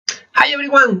Hi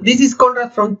everyone, this is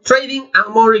Conrad from Trading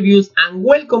and More Reviews, and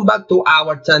welcome back to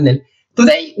our channel.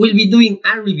 Today we'll be doing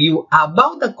a review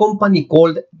about a company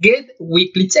called Get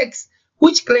Weekly Checks,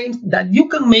 which claims that you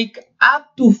can make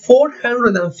up to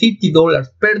 $450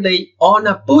 per day on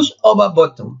a push of a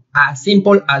button. As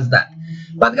simple as that.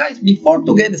 But guys, before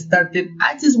to get started,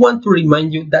 I just want to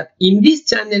remind you that in this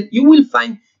channel you will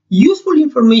find useful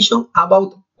information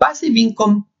about passive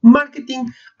income,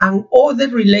 marketing, and other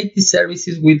related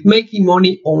services with making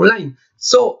money online.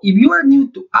 So if you are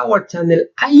new to our channel,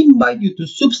 I invite you to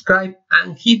subscribe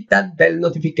and hit that bell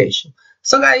notification.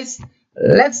 So guys,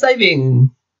 let's dive in.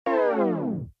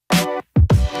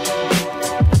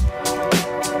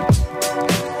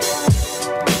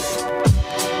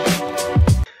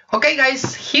 Okay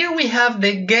guys, here we have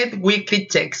the Get Weekly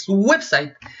Checks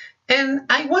website. And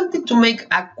I wanted to make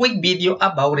a quick video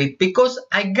about it because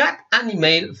I got an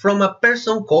email from a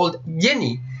person called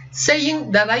Jenny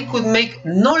saying that I could make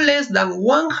no less than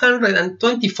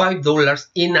 $125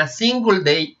 in a single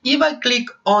day if I click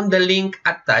on the link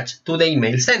attached to the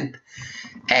email sent.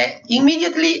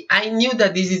 Immediately I knew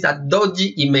that this is a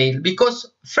dodgy email because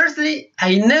firstly,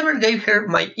 I never gave her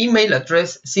my email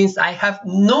address since I have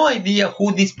no idea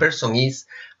who this person is.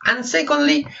 And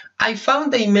secondly, I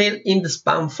found the email in the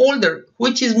spam folder,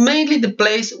 which is mainly the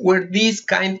place where these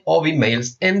kind of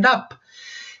emails end up.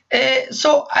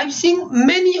 So I've seen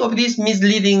many of these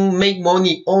misleading make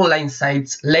money online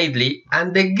sites lately,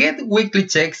 and the Get Weekly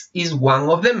Checks is one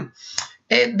of them.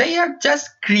 They are just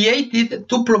created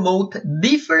to promote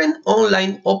different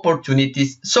online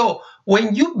opportunities. So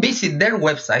when you visit their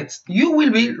websites, you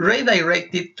will be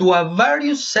redirected to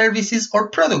various services or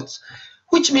products,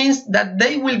 which means that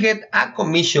they will get a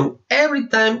commission every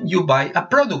time you buy a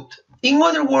product. In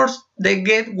other words, the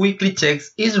Get Weekly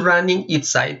Checks is running its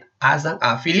site as an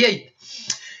affiliate.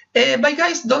 But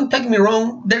guys, don't take me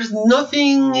wrong, there's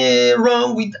nothing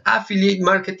wrong with affiliate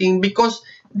marketing because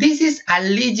this is a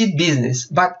legit business,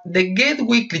 but the Get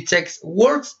Weekly Checks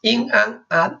works in an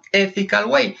unethical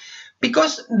way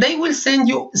because they will send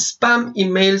you spam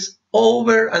emails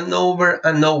over and over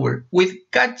and over with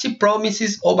catchy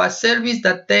promises of a service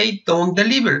that they don't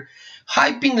deliver,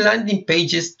 hyping landing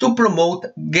pages to promote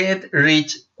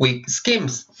get-rich-quick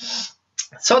schemes.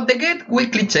 So the Get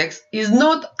Weekly Checks is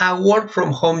not a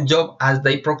work-from-home job as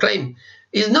they proclaim.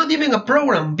 It's not even a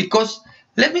program because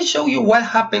let me show you what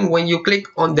happens when you click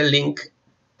on the link.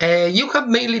 You have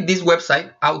mainly this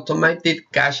website,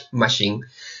 Automated Cash Machine.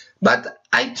 But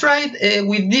I tried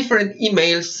with different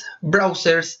emails,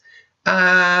 browsers,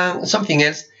 something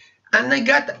else, and I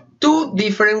got two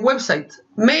different websites: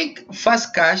 Make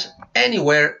Fast Cash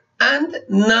Anywhere and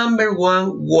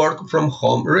 #1 Work From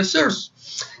Home Resource.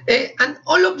 And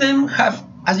all of them have,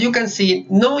 as you can see,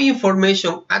 no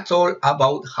information at all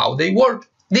about how they work.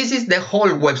 This is the whole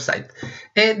website.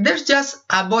 There's just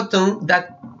a button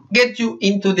that gets you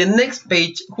into the next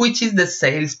page, which is the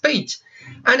sales page.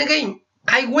 And again,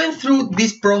 I went through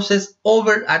this process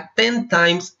over 10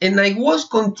 times and I was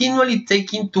continually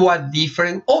taken to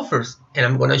different offers. And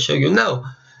I'm going to show you now.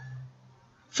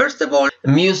 First of all,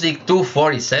 Music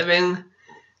 247.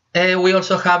 We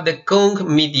also have the Kong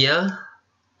Media,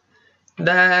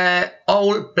 the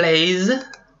Owl Plays,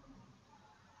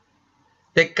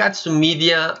 the Katsu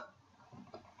Media,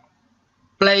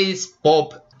 Plays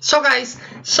Pop. So guys,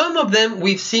 some of them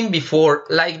we've seen before,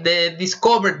 like the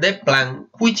Discover the Plan,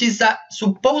 which is a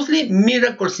supposedly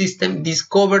miracle system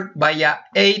discovered by a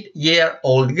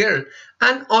 8-year-old girl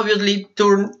and obviously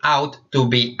turned out to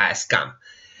be a scam.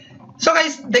 So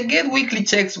guys, the Get Weekly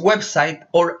Checks website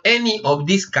or any of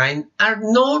this kind are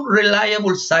not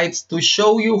reliable sites to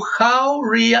show you how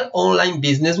real online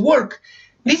business work.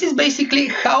 This is basically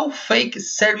how fake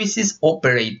services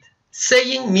operate,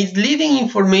 saying misleading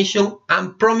information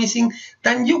and promising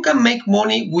that you can make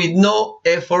money with no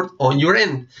effort on your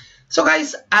end. So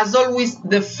guys, as always,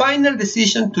 the final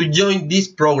decision to join this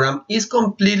program is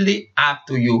completely up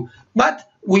to you, but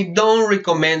we don't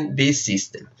recommend this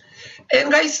system.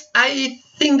 And guys, I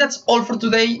think that's all for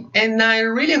today, and I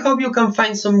really hope you can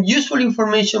find some useful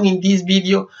information in this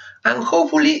video and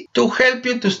hopefully to help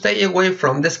you to stay away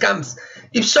from the scams.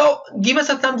 If so, give us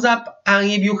a thumbs up, and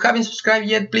if you haven't subscribed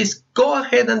yet, please go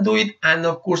ahead and do it. And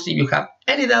of course, if you have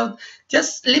any doubt,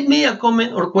 just leave me a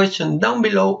comment or question down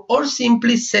below, or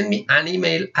simply send me an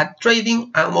email at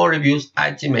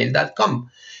tradingandmorereviews@gmail.com.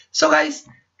 So guys,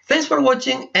 thanks for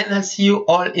watching, and I'll see you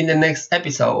all in the next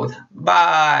episode.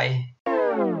 Bye!